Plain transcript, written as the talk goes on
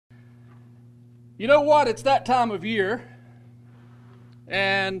You know what? It's that time of year,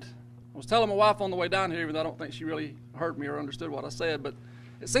 and I was telling my wife on the way down here, even though I don't think she really heard me or understood what I said, but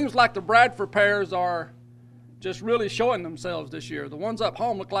it seems like the Bradford pears are just really showing themselves this year. The ones up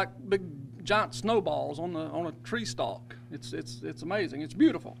home look like big giant snowballs on a tree stalk. It's amazing. It's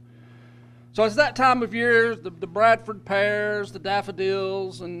beautiful. So it's that time of year, the Bradford pears, the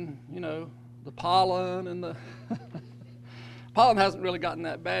daffodils, and the pollen and the pollen hasn't really gotten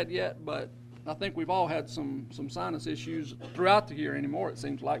that bad yet, but I think we've all had some sinus issues throughout the year anymore, it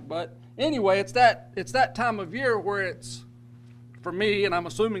seems like. But anyway, it's that time of year where it's, for me, and I'm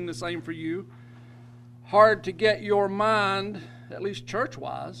assuming the same for you, hard to get your mind, at least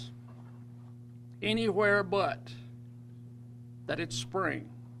church-wise, anywhere but that it's spring,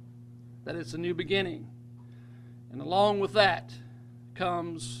 that it's a new beginning. And along with that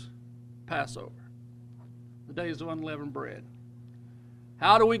comes Passover, the days of unleavened bread.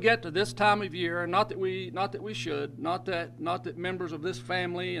 How do we get to this time of year? Not that we should, not that members of this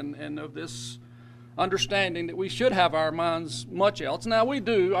family and of this understanding that we should have our minds much else. Now we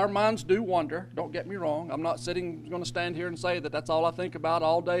do, our minds do wander, don't get me wrong. I'm not going to stand here and say that that's all I think about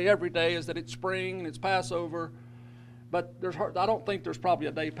all day, every day, is that it's spring and it's Passover. But I don't think there's probably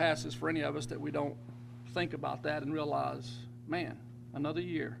a day passes for any of us that we don't think about that and realize, man, another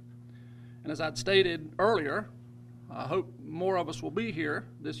year. And as I'd stated earlier, I hope more of us will be here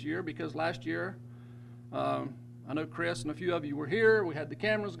this year, because last year, I know Chris and a few of you were here. We had the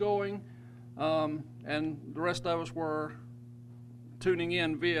cameras going, and the rest of us were tuning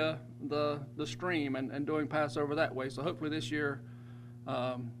in via the stream and doing Passover that way. So hopefully this year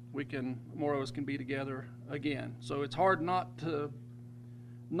more of us can be together again. So it's hard not to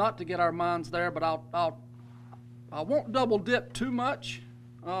get our minds there, but I won't double dip too much,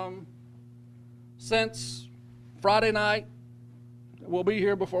 since Friday night, we'll be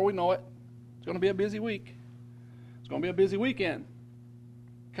here before we know it. It's going to be a busy week. It's going to be a busy weekend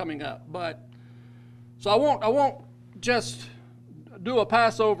coming up. So I won't just do a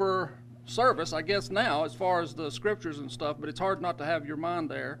Passover service, I guess now, as far as the scriptures and stuff, but it's hard not to have your mind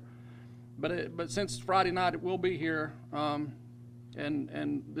there. But since Friday night, it will be here,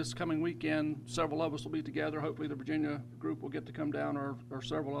 and this coming weekend, several of us will be together. Hopefully the Virginia group will get to come down, or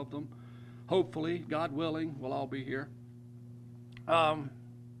several of them. Hopefully, God willing, we'll all be here.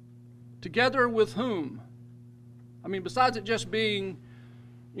 Together with whom? I mean, besides it just being,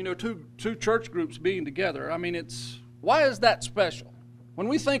 two church groups being together, I mean, why is that special? When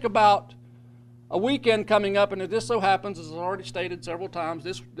we think about a weekend coming up, and it just so happens, as I've already stated several times,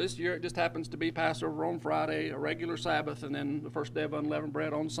 this year it just happens to be Passover on Friday, a regular Sabbath, and then the first day of unleavened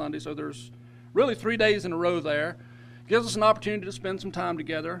bread on Sunday. So there's really 3 days in a row there. Gives us an opportunity to spend some time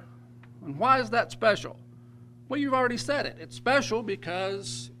together. And why is that special? Well, you've already said it. It's special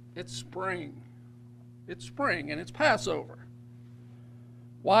because it's spring. It's spring and it's Passover.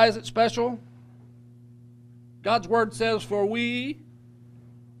 Why is it special? God's word says, "For we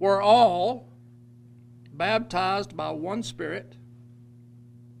were all baptized by one Spirit."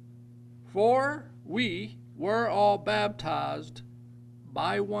 For we were all baptized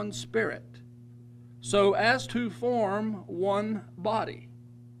by one Spirit, so as to form one body,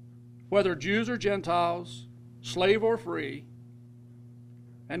 whether Jews or Gentiles, slave or free,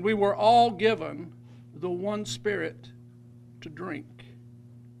 and we were all given the one Spirit to drink.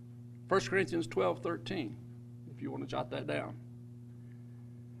 1 Corinthians 12:13, if you want to jot that down.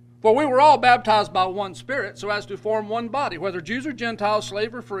 For we were all baptized by one Spirit, so as to form one body, whether Jews or Gentiles,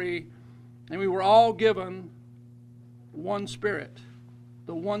 slave or free, and we were all given one Spirit,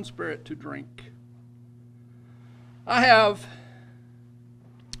 the one Spirit to drink. I have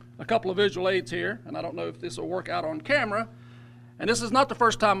a couple of visual aids here, and I don't know if this will work out on camera. And this is not the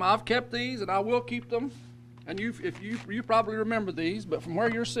first time I've kept these, and I will keep them. And you probably remember these, but from where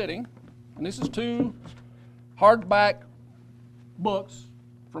you're sitting, and this is 2 hardback books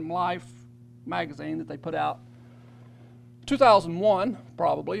from Life magazine that they put out 2001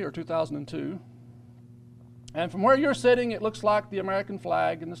 probably, or 2002. And from where you're sitting, it looks like the American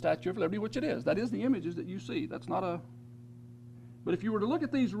flag and the Statue of Liberty, which it is. That is the images that you see. That's not a... But if you were to look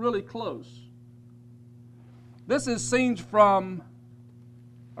at these really close, this is scenes from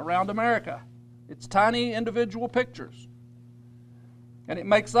around America. It's tiny individual pictures. And it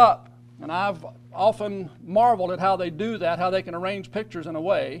makes up. And I've often marveled at how they do that, how they can arrange pictures in a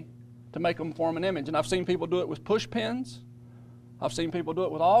way to make them form an image. And I've seen people do it with push pins. I've seen people do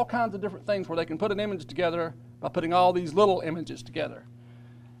it with all kinds of different things where they can put an image together by putting all these little images together.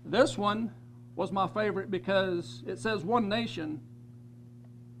 This one was my favorite because it says one nation,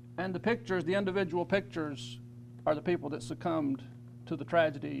 and the pictures, the individual pictures, are the people that succumbed to the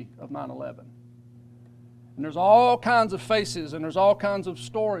tragedy of 9/11. And there's all kinds of faces, and there's all kinds of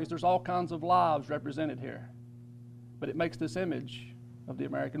stories, there's all kinds of lives represented here. But it makes this image of the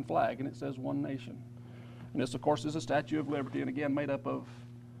American flag, and it says one nation. And this, of course, is a Statue of Liberty, and again, made up of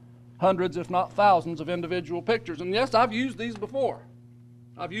hundreds, if not thousands, of individual pictures. And yes, I've used these before.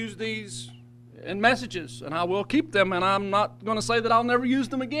 I've used these in messages, and I will keep them, and I'm not going to say that I'll never use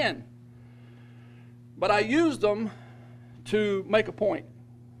them again. But I use them to make a point.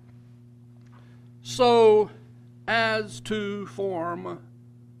 So as to form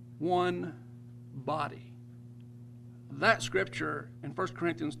one body. That scripture in 1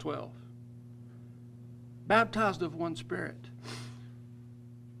 Corinthians 12. Baptized of one Spirit.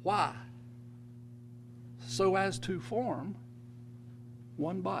 Why? So as to form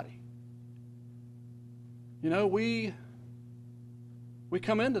one body. You know, we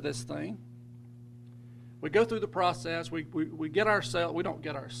come into this thing. We go through the process. We get ourselves. We don't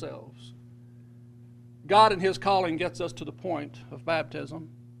get ourselves. God in His calling gets us to the point of baptism,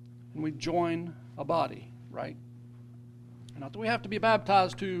 and we join a body, right? Not that we have to be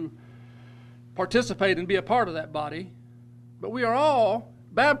baptized to participate and be a part of that body, but we are all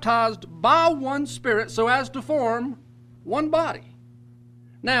baptized by one Spirit so as to form one body.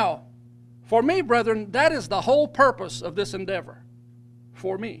 Now, for me, brethren, that is the whole purpose of this endeavor.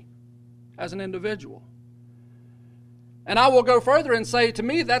 For me, as an individual. And I will go further and say, to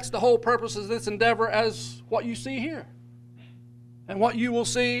me, that's the whole purpose of this endeavor as what you see here. And what you will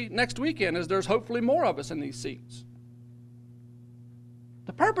see next weekend as there's hopefully more of us in these seats.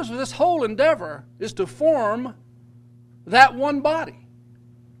 The purpose of this whole endeavor is to form that one body.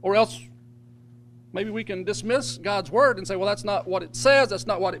 Or else maybe we can dismiss God's word and say, well, that's not what it says, that's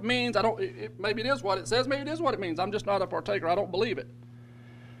not what it means. Maybe it is what it says, maybe it is what it means. I'm just not a partaker, I don't believe it.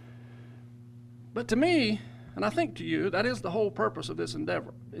 But to me, and I think to you, that is the whole purpose of this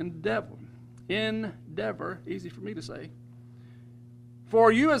endeavor, easy for me to say.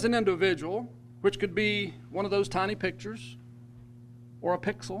 For you as an individual, which could be one of those tiny pictures, or a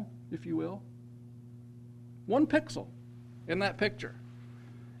pixel, if you will. One pixel in that picture.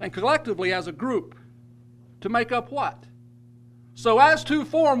 And collectively as a group, to make up what? So as to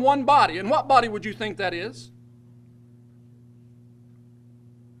form one body. And what body would you think that is?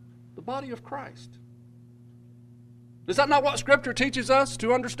 The body of Christ. Is that not what Scripture teaches us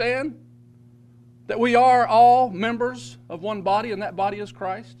to understand? That we are all members of one body, and that body is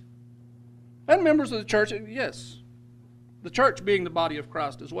Christ? And members of the church, yes. The church being the body of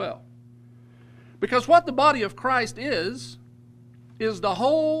Christ as well. Because what the body of Christ is the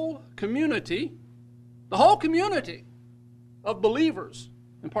whole community of believers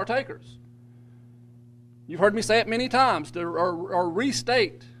and partakers. You've heard me say it many times, or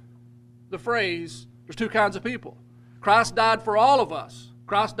restate the phrase, there's two kinds of people. Christ died for all of us.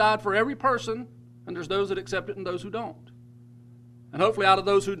 Christ died for every person, and there's those that accept it and those who don't. And hopefully out of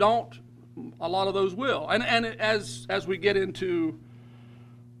those who don't, a lot of those will. And as we get into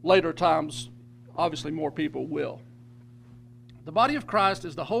later times, obviously more people will. The body of Christ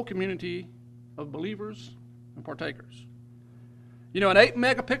is the whole community of believers and partakers. You know, an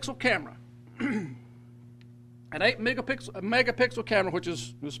 8-megapixel camera, an 8-megapixel camera, which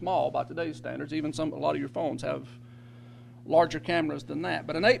is small by today's standards, even a lot of your phones have larger cameras than that.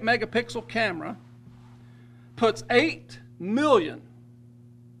 But an 8-megapixel camera puts 8 million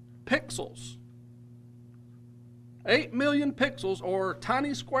pixels. 8 million pixels, or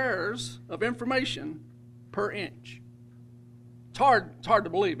tiny squares of information per inch. It's hard to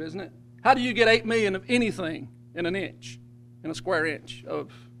believe, isn't it? How do you get 8 million of anything in an inch, in a square inch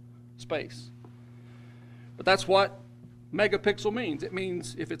of space? But that's what megapixel means. It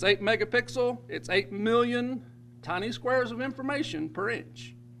means if it's 8 megapixel, it's 8 million tiny squares of information per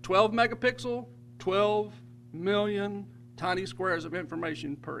inch. 12 megapixel, 12 million tiny squares of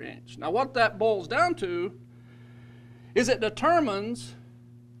information per inch. Now what that boils down to is it determines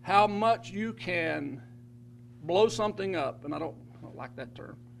how much you can blow something up, and I don't like that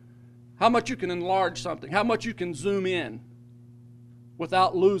term, how much you can enlarge something, how much you can zoom in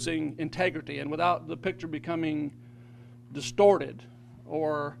without losing integrity and without the picture becoming distorted,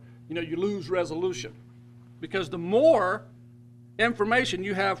 or you lose resolution. Because the more information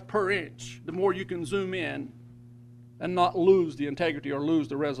you have per inch, the more you can zoom in and not lose the integrity or lose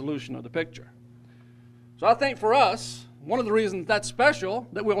the resolution of the picture. So I think for us, one of the reasons that's special,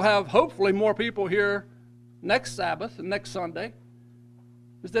 that we'll have hopefully more people here next Sabbath and next Sunday,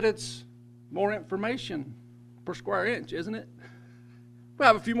 is that it's more information per square inch, isn't it? We'll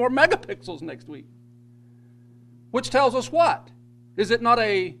have a few more megapixels next week. Which tells us what? Is it not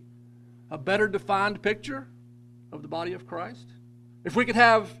a better defined picture of the body of Christ? If we could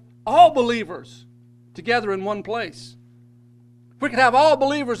have all believers together in one place. If we could have all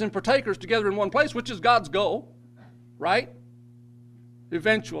believers and partakers together in one place, which is God's goal, right?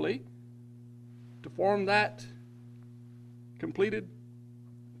 Eventually, to form that completed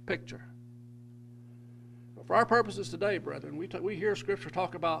picture. But for our purposes today, brethren, we hear Scripture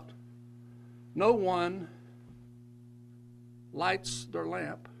talk about no one lights their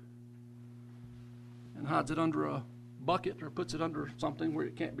lamp and hides it under a bucket or puts it under something where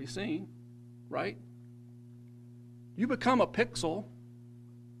it can't be seen, right? You become a pixel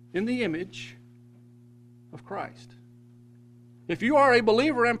in the image of Christ. If you are a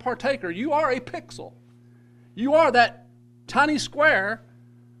believer and partaker, you are a pixel. You are that tiny square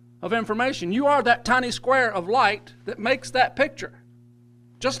of information. You are that tiny square of light that makes that picture.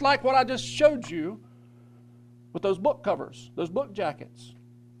 Just like what I just showed you with those book covers, those book jackets.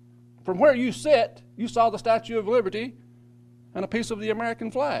 From where you sit, you saw the Statue of Liberty and a piece of the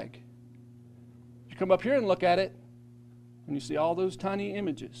American flag. You come up here and look at it, and you see all those tiny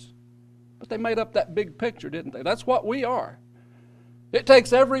images. But they made up that big picture, didn't they? That's what we are. It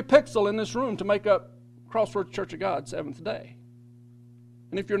takes every pixel in this room to make up Crossroads Church of God, Seventh Day.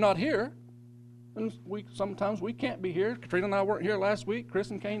 And if you're not here, and sometimes we can't be here. Katrina and I weren't here last week.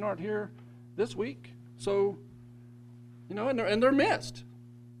 Chris and Kane aren't here this week. So, and they're missed.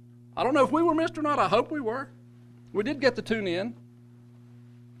 I don't know if we were missed or not. I hope we were. We did get to tune in.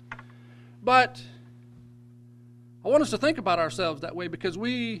 But I want us to think about ourselves that way because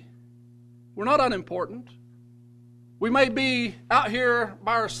we're not unimportant. We may be out here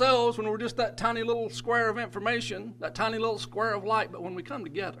by ourselves when we're just that tiny little square of information, that tiny little square of light, but when we come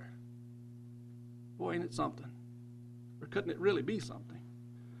together, boy, ain't it something. Or couldn't it really be something?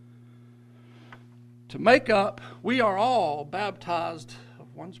 To make up, we are all baptized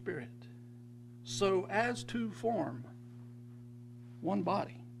of one Spirit, so as to form one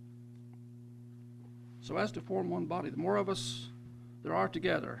body. So as to form one body. The more of us there are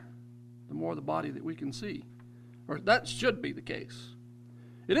together, the more the body that we can see. Or that should be the case.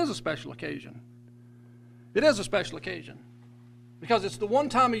 It is a special occasion. It is a special occasion. Because it's the one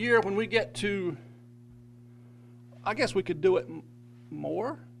time a year when we get to, I guess we could do it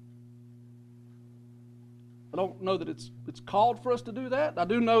more. I don't know that it's called for us to do that. I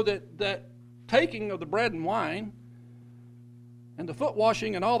do know that taking of the bread and wine and the foot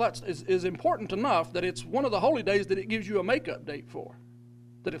washing and all that is important enough that it's one of the holy days that it gives you a makeup date for.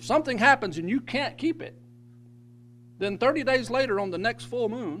 That if something happens and you can't keep it, then 30 days later on the next full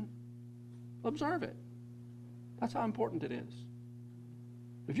moon, observe it. That's how important it is.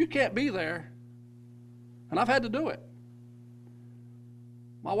 If you can't be there, and I've had to do it.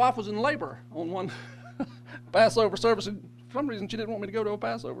 My wife was in labor on one Passover service, and for some reason she didn't want me to go to a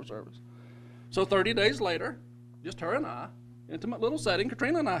Passover service. So 30 days later, just her and I, intimate little setting,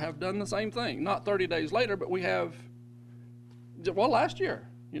 Katrina and I have done the same thing. Not 30 days later, but we have, well, last year,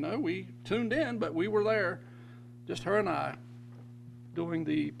 we tuned in, but we were there, just her and I, doing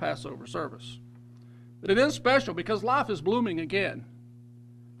the Passover service. But it is special because life is blooming again.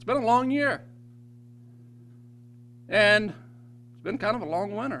 It's been a long year. And it's been kind of a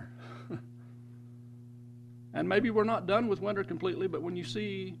long winter. And maybe we're not done with winter completely, but when you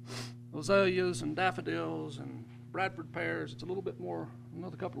see azaleas and daffodils and Bradford pears, it's a little bit more,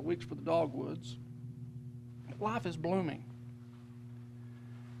 another couple of weeks for the dogwoods. Life is blooming.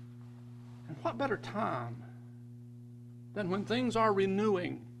 And what better time than when things are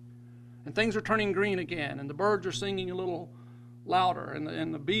renewing and things are turning green again and the birds are singing a little louder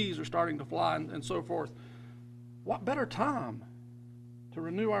and the bees are starting to fly and so forth. What better time to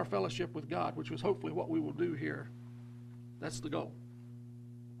renew our fellowship with God, which is hopefully what we will do here. That's the goal,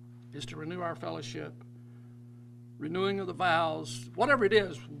 is to renew our fellowship, renewing of the vows, whatever it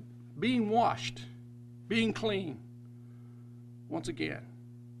is, being washed, being clean. Once again,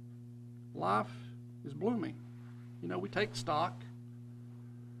 life is blooming. We take stock,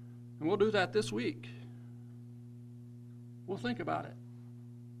 and we'll do that this week. We'll think about it.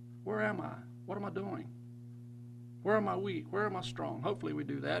 Where am I? What am I doing? Where am I weak? Where am I strong? Hopefully we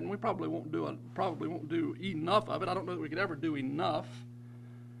do that, and we probably won't do enough of it. I don't know that we could ever do enough.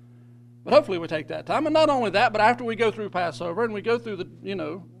 But hopefully we take that time. And not only that, but after we go through Passover and we go through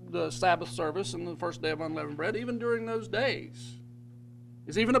the Sabbath service and the first day of unleavened bread, even during those days,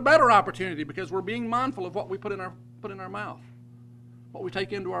 is even a better opportunity because we're being mindful of what we put in our mouth, what we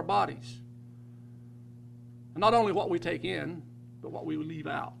take into our bodies. And not only what we take in, but what we leave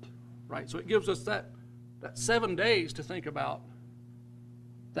out. Right? So it gives us that 7 days to think about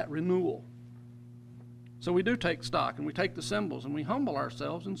that renewal. So we do take stock and we take the symbols and we humble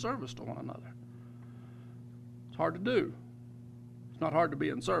ourselves in service to one another. It's hard to do. It's not hard to be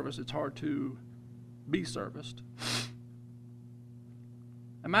in service. It's hard to be serviced.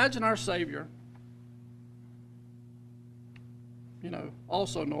 Imagine our Savior,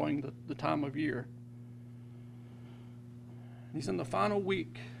 also knowing the time of year. He's in the final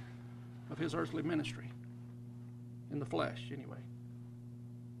week of his earthly ministry, in the flesh anyway.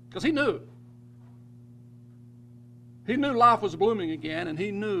 Because he knew. He knew life was blooming again, and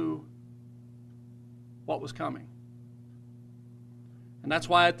he knew what was coming. And that's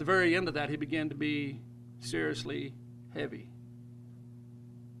why at the very end of that, he began to be seriously heavy,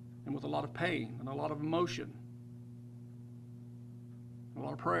 and with a lot of pain and a lot of emotion, a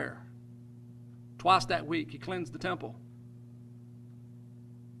lot of prayer. Twice that week, he cleansed the temple.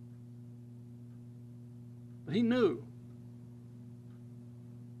 But he knew.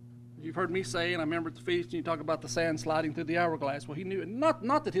 You've heard me say, and I remember at the feast, and you talk about the sand sliding through the hourglass. Well, he knew,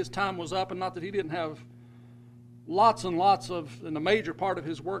 not that his time was up, and not that he didn't have lots and lots of, and a major part of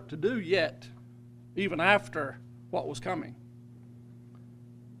his work to do yet, even after what was coming.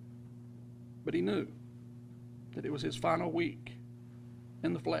 But he knew that it was his final week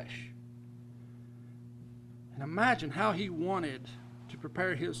in the flesh. And imagine how he wanted to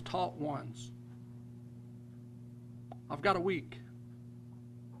prepare his taught ones. I've got a week.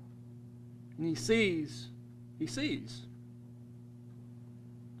 And he sees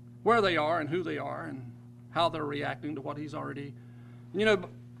where they are and who they are and how they're reacting to what he's already.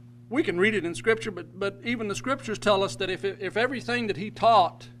 We can read it in Scripture, but even the Scriptures tell us that if everything that he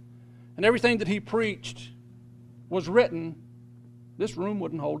taught and everything that he preached was written, this room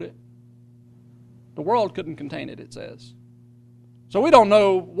wouldn't hold it. The world couldn't contain it, it says. So we don't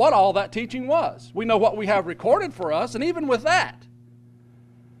know what all that teaching was. We know what we have recorded for us, and even with that,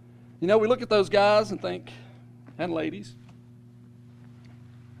 we look at those guys and think, and ladies,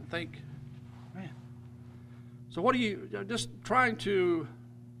 and think, man, so what are you, just trying to,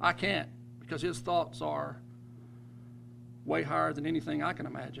 I can't, because his thoughts are way higher than anything I can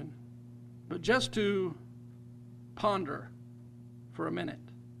imagine, but just to ponder for a minute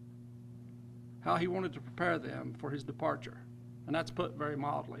how he wanted to prepare them for his departure. And that's put very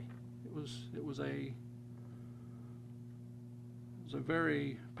mildly. It was a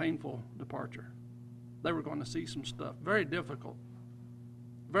very painful departure. They were going to see some stuff. Very difficult.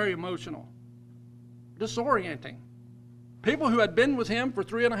 Very emotional. Disorienting. People who had been with him for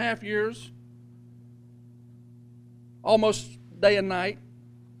 3.5 years, almost day and night,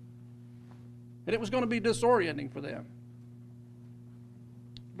 and it was going to be disorienting for them.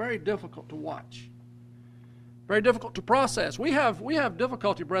 Very difficult to watch. Very difficult to process. We have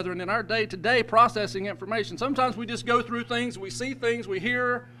difficulty, brethren, in our day-to-day processing information. Sometimes we just go through things, we see things, we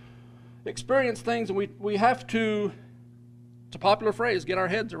hear, experience things, and we have to, it's a popular phrase, get our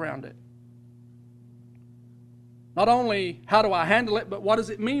heads around it. Not only how do I handle it, but what does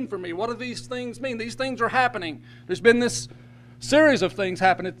it mean for me? What do these things mean? These things are happening. There's been this series of things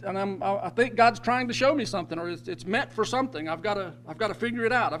happening, and I think God's trying to show me something, or it's meant for something. I've got to figure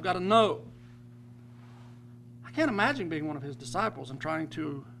it out. I've got to know. I can't imagine being one of his disciples and trying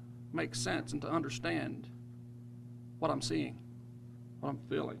to make sense and to understand what I'm seeing, what I'm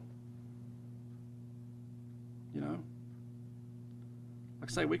feeling. Like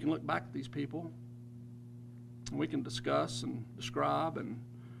I say, we can look back at these people and we can discuss and describe and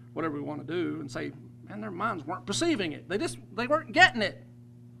whatever we want to do and say, man, their minds weren't perceiving it. They weren't getting it.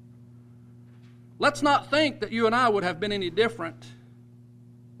 Let's not think that you and I would have been any different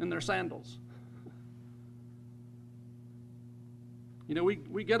in their sandals.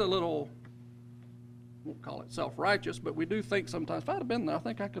 We get a little, won't call it self-righteous, but we do think sometimes, if I'd have been there, I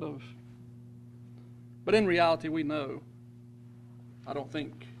think I could have. But in reality, we know, I don't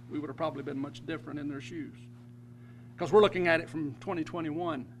think we would have probably been much different in their shoes. Because we're looking at it from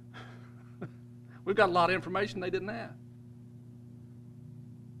 2021. We've got a lot of information they didn't have.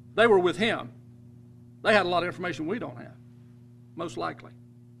 They were with him. They had a lot of information we don't have, most likely.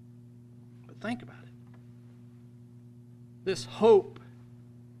 But think about it. This hope,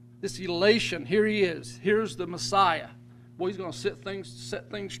 this elation, here he is. Here's the Messiah. Boy, he's going to set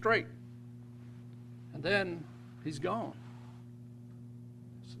things straight. And then he's gone.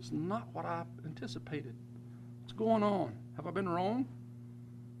 This is not what I anticipated. What's going on? Have I been wrong?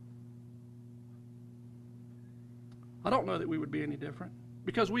 I don't know that we would be any different,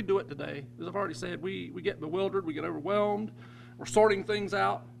 because we do it today. As I've already said, we get bewildered, we get overwhelmed, we're sorting things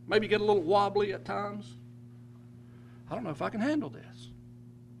out, maybe get a little wobbly at times. I don't know if I can handle this.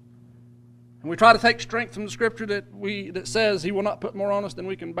 And we try to take strength from the Scripture that says he will not put more on us than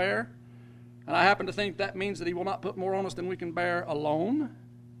we can bear. And I happen to think that means that he will not put more on us than we can bear alone,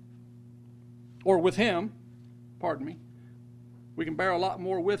 or with him, pardon me. We can bear a lot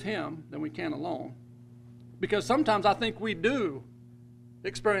more with him than we can alone. Because sometimes I think we do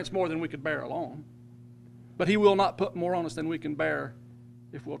experience more than we could bear alone. But He will not put more on us than we can bear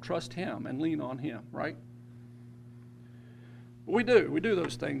if we'll trust Him and lean on Him, right? We do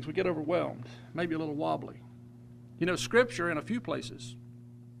those things. We get overwhelmed, maybe a little wobbly. You know, Scripture in a few places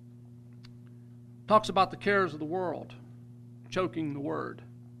talks about the cares of the world choking the Word.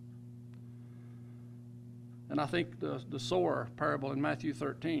 And I think the sower parable in Matthew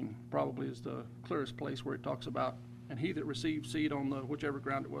 13 probably is the clearest place where it talks about, and he that received seed on the whichever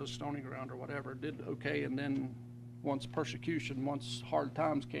ground it was, stony ground or whatever, did okay, and then once persecution, once hard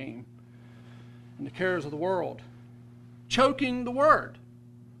times came, and the cares of the world choking the Word.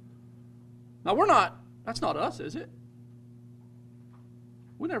 Now that's not us, is it?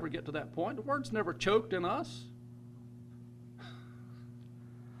 We never get to that point. The Word's never choked in us.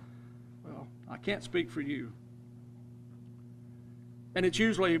 Well, I can't speak for you. And it's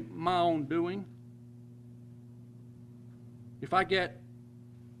usually my own doing. If I get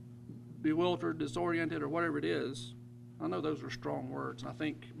bewildered, disoriented, or whatever it is, I know those are strong words, and I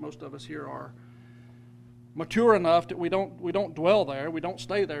think most of us here are mature enough that we don't dwell there, we don't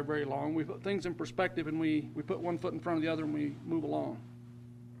stay there very long. We put things in perspective, and we put one foot in front of the other, and we move along.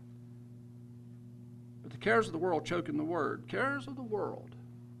 But the cares of the world choking the Word. Cares of the world.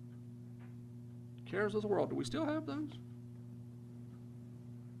 Cares of the world. Do we still have those?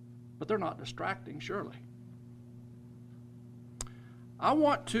 But they're not distracting, surely. I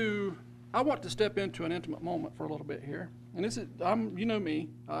want to step into an intimate moment for a little bit here. And this is, you know me.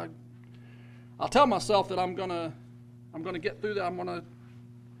 I'll tell myself that I'm gonna get through that.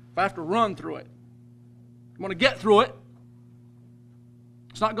 If I have to run through it, I'm gonna get through it.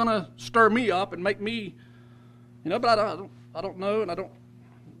 It's not gonna stir me up and make me, but I don't know, and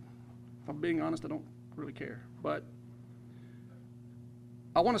if I'm being honest, I don't really care. But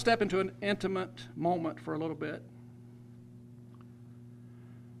I want to step into an intimate moment for a little bit.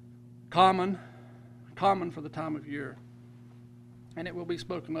 Common for the time of year. And it will be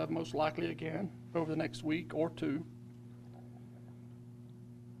spoken of most likely again over the next week or two.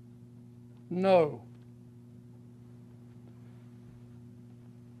 No.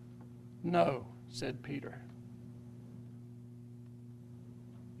 No, said Peter.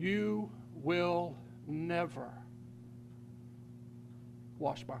 You will never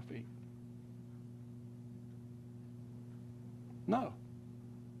wash my feet. No.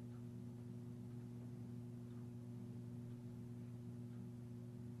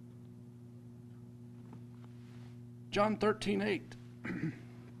 John 13:8.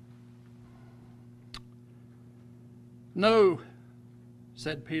 No,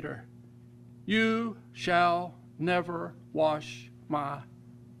 said Peter, you shall never wash my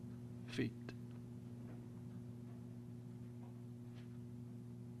feet.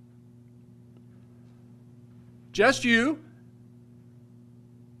 Just you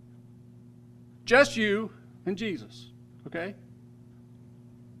and Jesus, okay?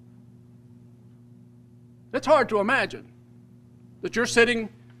 It's hard to imagine that you're sitting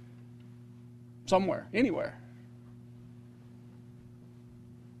somewhere, anywhere.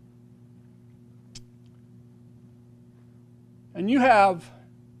 And you have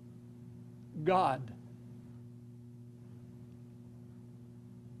God.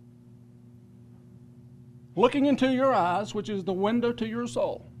 Looking into your eyes, which is the window to your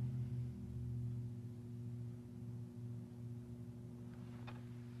soul.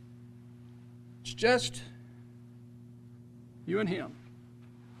 It's just you and Him.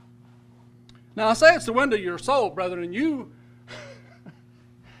 Now I say it's the window to your soul, brethren, and you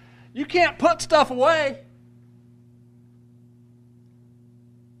can't put stuff away.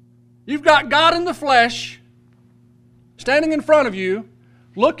 You've got God in the flesh standing in front of you,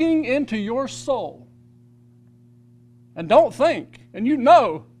 looking into your soul. And don't think, and you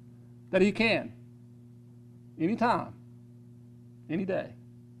know that He can. Anytime. Any day.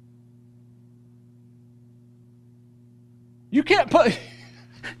 You can't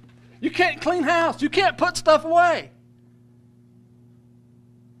clean house. You can't put stuff away.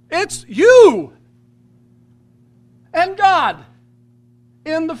 It's you and God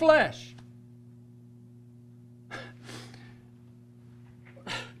in the flesh.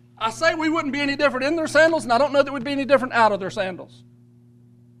 I say we wouldn't be any different in their sandals, and I don't know that we'd be any different out of their sandals.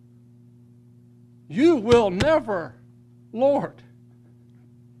 You will never, Lord.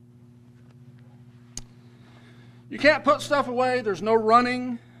 You can't put stuff away. There's no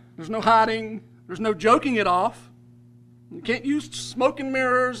running. There's no hiding. There's no joking it off. You can't use smoke and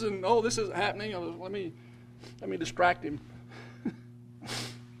mirrors and, oh, this isn't happening. Let me distract him.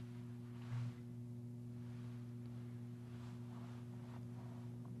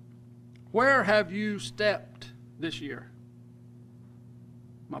 Where have you stepped this year,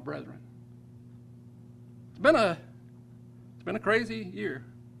 my brethren? It's been a crazy year.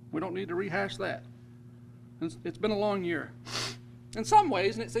 We don't need to rehash that. It's been a long year. In some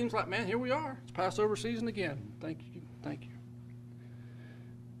ways, and it seems like, man, here we are. It's Passover season again. Thank you.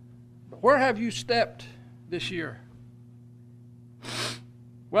 But where have you stepped this year?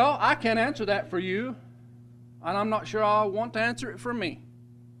 Well, I can't answer that for you, and I'm not sure I want to answer it for me.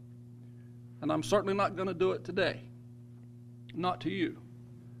 And I'm certainly not going to do it today. Not to you.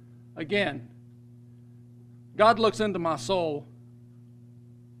 Again, God looks into my soul.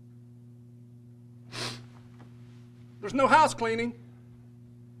 There's no house cleaning.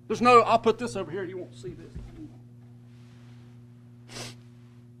 There's no, I'll put this over here, you won't see this.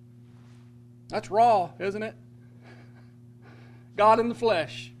 That's raw, isn't it? God in the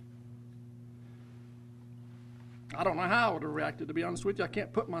flesh. I don't know how I would have reacted, to be honest with you. I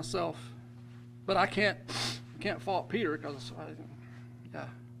can't put myself, but I can't fault Peter because, yeah.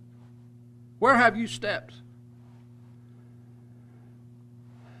 Where have you stepped?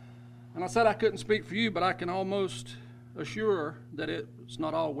 And I said I couldn't speak for you, but I can almost assure that it's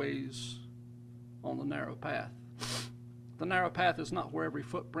not always on the narrow path. The narrow path is not where every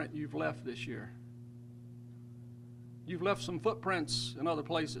footprint you've left this year. You've left some footprints in other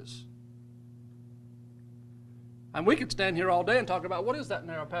places. And we could stand here all day and talk about, what is that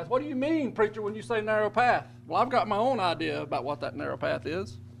narrow path? What do you mean, preacher, when you say narrow path? Well, I've got my own idea about what that narrow path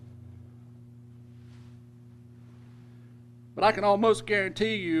is. But I can almost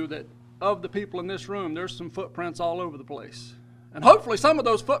guarantee you that of the people in this room, there's some footprints all over the place. And hopefully some of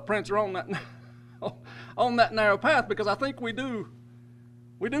those footprints are on that narrow path, because I think we do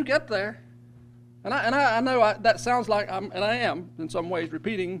get there. And I know that sounds like, and I am in some ways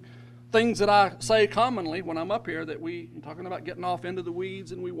repeating things that I say commonly when I'm up here, that we're talking about getting off into the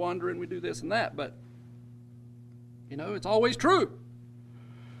weeds and we wander and we do this and that, but it's always true.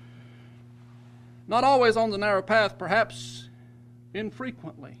 Not always on the narrow path, perhaps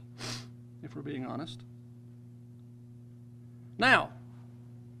infrequently, if we're being honest. Now,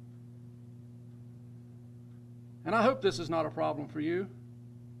 and I hope this is not a problem for you,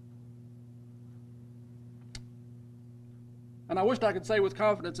 and I wished I could say with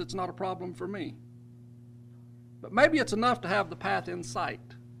confidence it's not a problem for me, but maybe it's enough to have the path in sight,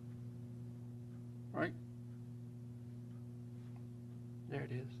 right? There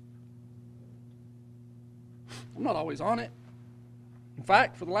it is. I'm not always on it. In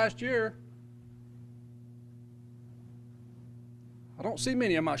fact, for the last year, I don't see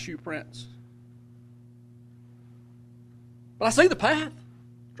many of my shoe prints. But I see the path.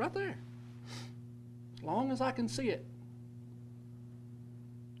 It's right there. As long as I can see it,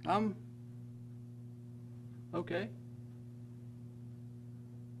 I'm okay.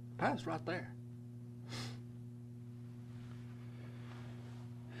 The path's right there.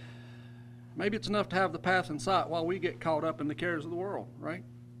 Maybe it's enough to have the path in sight while we get caught up in the cares of the world, right?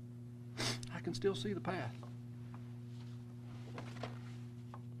 I can still see the path.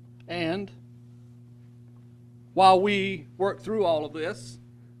 And while we work through all of this,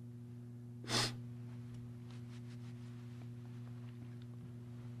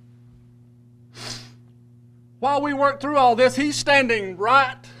 he's standing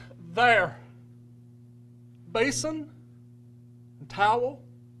right there. Basin and towel.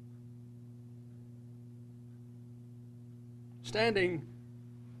 Standing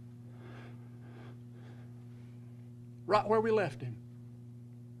right where we left him.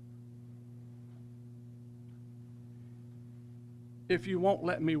 If you won't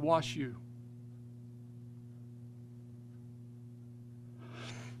let me wash you,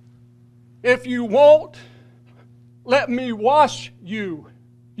 if you won't let me wash you,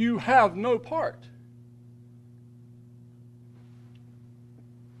 you have no part.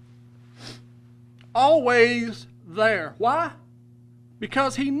 Always there. Why?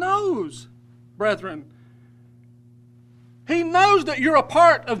 Because he knows, brethren. He knows that you're a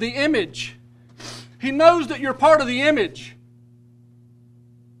part of the image. He knows that you're part of the image.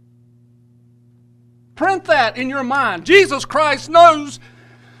 Print that in your mind. Jesus Christ knows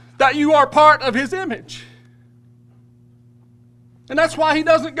that you are part of His image. And that's why He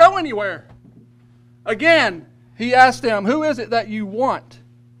doesn't go anywhere. Again, He asked them, who is it that you want?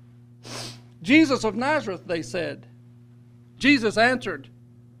 Jesus of Nazareth, they said. Jesus answered,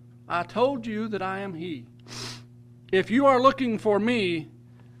 I told you that I am He. If you are looking for me,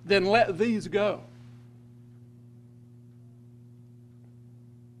 then let these go.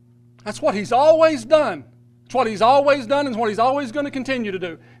 That's what He's always done. It's what He's always done and it's what He's always going to continue to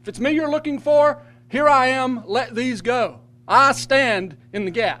do. If it's me you're looking for, here I am, let these go. I stand in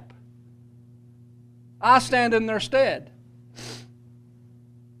the gap. I stand in their stead.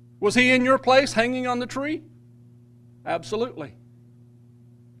 Was he in your place hanging on the tree? Absolutely.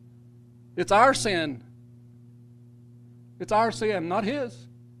 It's our sin. It's our sin, not his.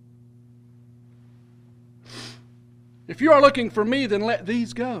 If you are looking for me, then let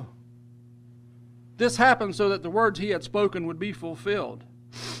these go. This happened so that the words he had spoken would be fulfilled.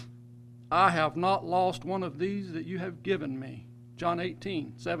 I have not lost one of these that you have given me. John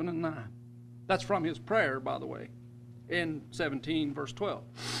 18, 7 and 9. That's from his prayer, by the way, in 17, verse 12.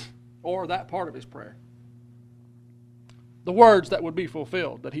 Or that part of his prayer. The words that would be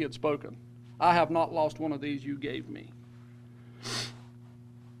fulfilled that he had spoken. I have not lost one of these you gave me.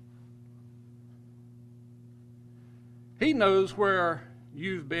 He knows where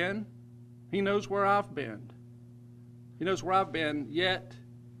you've been. He knows where I've been. He knows where I've been, yet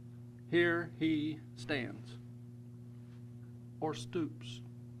here he stands. Or stoops.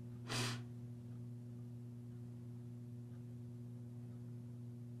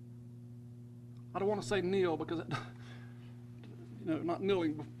 I don't want to say kneel because it, not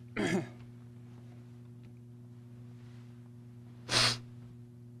kneeling.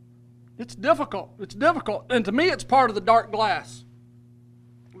 It's difficult. It's difficult. And to me, it's part of the dark glass.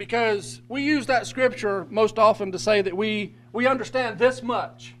 Because we use that scripture most often to say that we understand this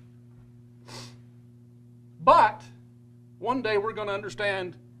much. But one day we're going to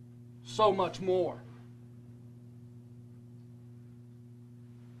understand so much more.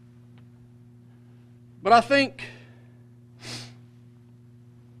 But I think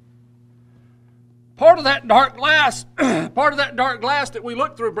part of that dark glass that we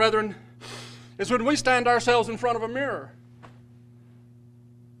look through, brethren, is when we stand ourselves in front of a mirror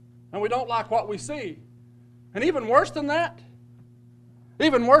and we don't like what we see. And even worse than that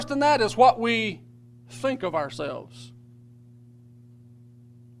is what we think of ourselves.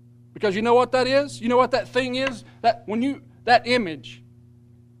 Because you know what that is? You know what that thing is? That image.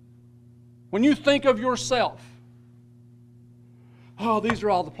 When you think of yourself, oh, these are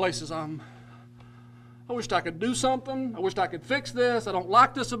all the places I wished I could do something. I wished I could fix this. I don't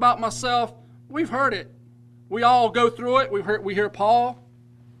like this about myself. We've heard it. We all go through it. We hear Paul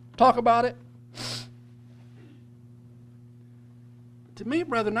talk about it. But to me,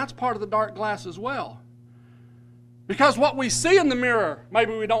 brethren, that's part of the dark glass as well. Because what we see in the mirror,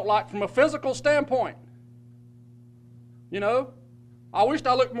 maybe we don't like from a physical standpoint. I wished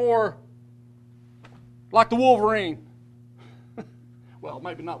I looked more like the Wolverine. Well,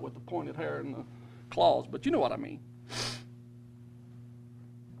 maybe not with the pointed hair and the claws, but you know what I mean.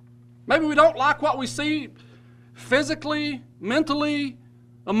 Maybe we don't like what we see physically, mentally,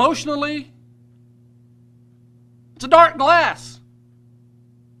 emotionally. It's a dark glass.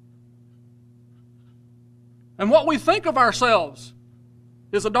 And what we think of ourselves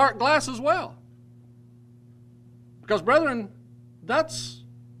is a dark glass as well. Because, brethren, that's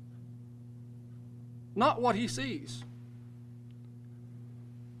not what he sees.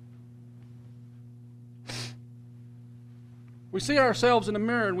 We see ourselves in the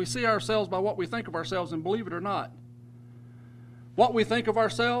mirror, and we see ourselves by what we think of ourselves, and believe it or not, what we think of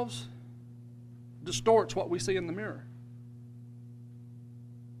ourselves distorts what we see in the mirror.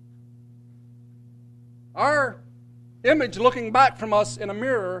 Our image looking back from us in a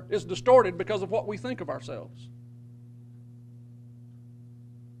mirror is distorted because of what we think of ourselves.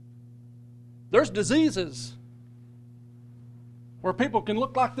 There's diseases where people can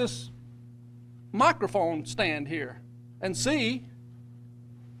look like this microphone stand here and see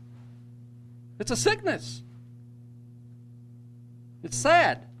it's a sickness. It's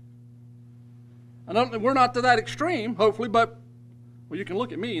sad. We're not to that extreme, hopefully, but you can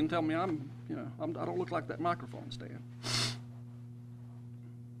look at me and tell me I don't look like that microphone stand.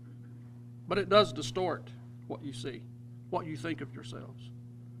 But it does distort what you see, what you think of yourselves.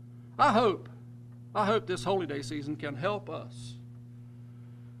 I hope this Holy Day season can help us.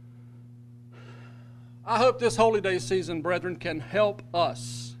 I hope this Holy Day season, brethren, can help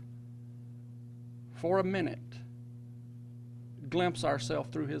us for a minute glimpse ourselves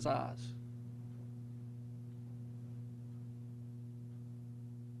through his eyes.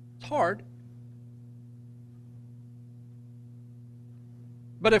 It's hard.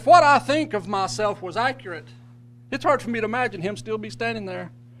 But if what I think of myself was accurate, it's hard for me to imagine him still be standing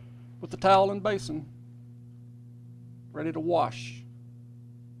there with the towel and basin, ready to wash.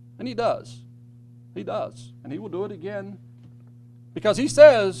 And he does. He does. And he will do it again. Because he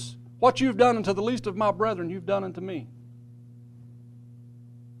says, what you've done unto the least of my brethren, you've done unto me.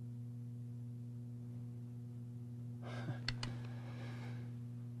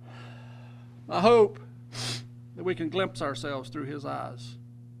 I hope that we can glimpse ourselves through his eyes.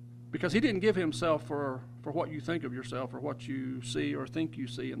 Because he didn't give himself for what you think of yourself or what you see or think you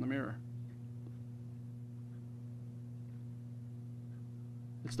see in the mirror.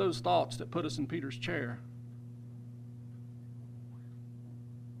 It's those thoughts that put us in Peter's chair.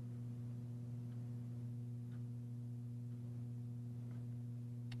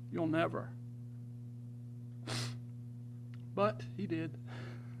 You'll never. But he did.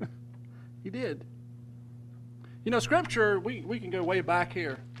 He did. You know, Scripture, we can go way back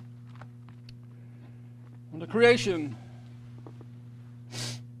here. On the creation,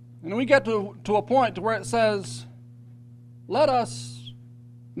 and we get to a point to where it says, let us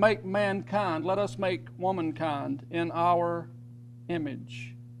make mankind, let us make womankind in our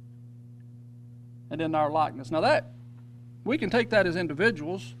image and in our likeness. Now that, we can take that as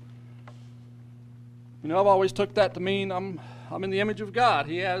individuals. You know, I've always took that to mean I'm in the image of God.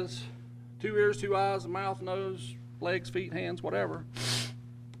 He has 2 ears, 2 eyes, a mouth, nose, legs, feet, hands, whatever.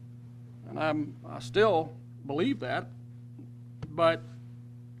 And I still believe that. But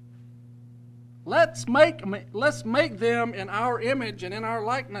let's make them in our image and in our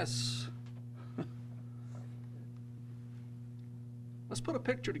likeness. Let's put a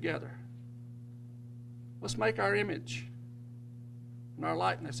picture together. Let's make our image and our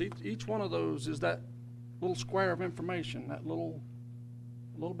likeness. Each one of those is that little square of information, that little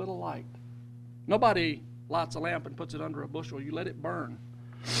bit of light. Nobody lights a lamp and puts it under a bushel. You let it burn.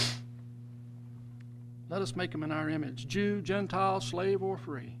 Let us make them in our image. Jew, Gentile, slave, or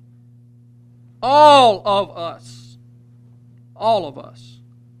free. All of us. All of us.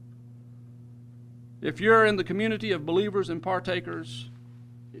 If you're in the community of believers and partakers,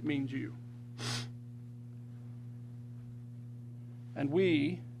 it means you. And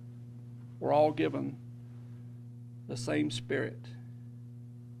we were all given the same Spirit,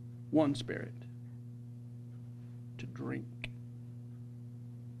 one Spirit, to drink.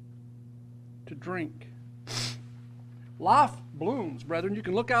 To drink. Life blooms, brethren. You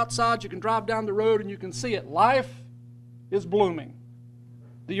can look outside, you can drive down the road, and you can see it. Life is blooming.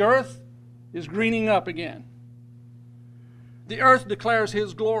 The earth is greening up again. The earth declares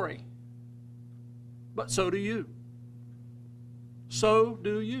His glory. But so do you. So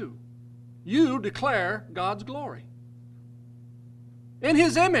do you. You declare God's glory. In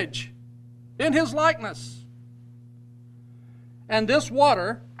His image, in His likeness. And this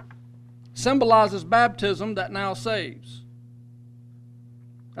water symbolizes baptism that now saves.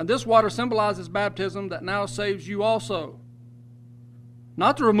 And this water symbolizes baptism that now saves you also.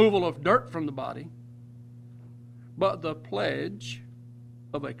 Not the removal of dirt from the body, but the pledge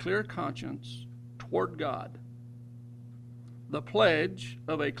of a clear conscience toward God. The pledge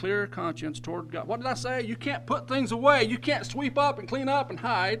of a clear conscience toward God. What did I say? You can't put things away. You can't sweep up and clean up and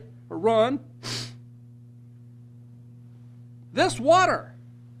hide or run. This water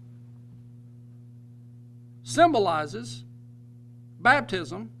symbolizes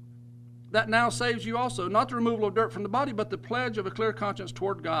baptism that now saves you also. Not the removal of dirt from the body, but the pledge of a clear conscience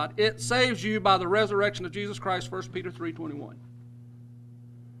toward God. It saves you by the resurrection of Jesus Christ, 1 Peter 3:21.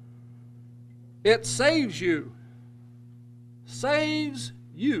 It saves you. Saves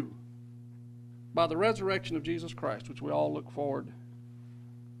you by the resurrection of Jesus Christ, which we all look forward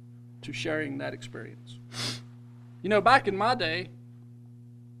to sharing that experience. You know, back in my day,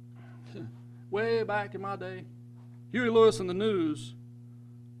 way back in my day, Huey Lewis in the news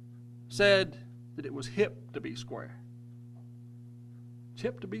said that it was hip to be square. It's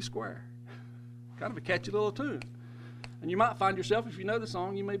hip to be square. Kind of a catchy little tune. And you might find yourself, if you know the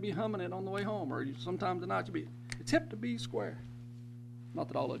song, you may be humming it on the way home, or sometime tonight you'll be, it's hip to be square. Not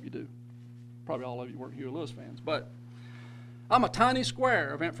that all of you do. Probably all of you weren't Huey Lewis fans, but I'm a tiny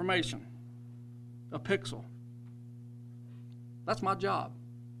square of information, a pixel. That's my job.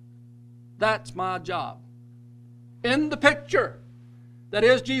 That's my job. In the picture that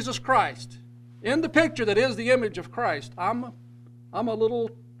is Jesus Christ, in the picture that is the image of Christ, I'm a little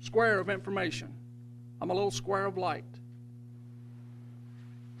square of information. I'm a little square of light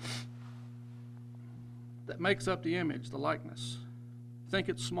that makes up the image, the likeness. Think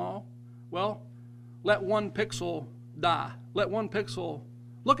it's small? Well, let one pixel die. Let one pixel,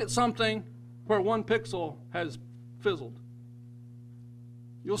 look at something where one pixel has fizzled.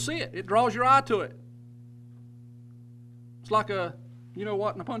 You'll see it. It draws your eye to it. It's like a, you know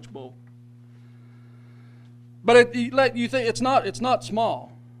what, in a punch bowl. But you think it's not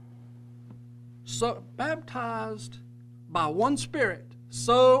small. So baptized by one Spirit,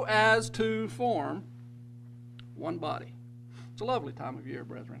 so as to form one body. It's a lovely time of year,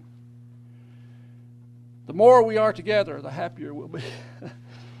 brethren. The more we are together, the happier we'll be.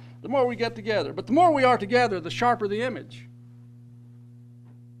 The more we get together. But the more we are together, the sharper the image.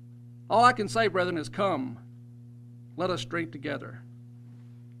 All I can say, brethren, is come, let us drink together.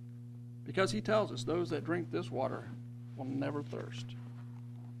 Because he tells us those that drink this water will never thirst.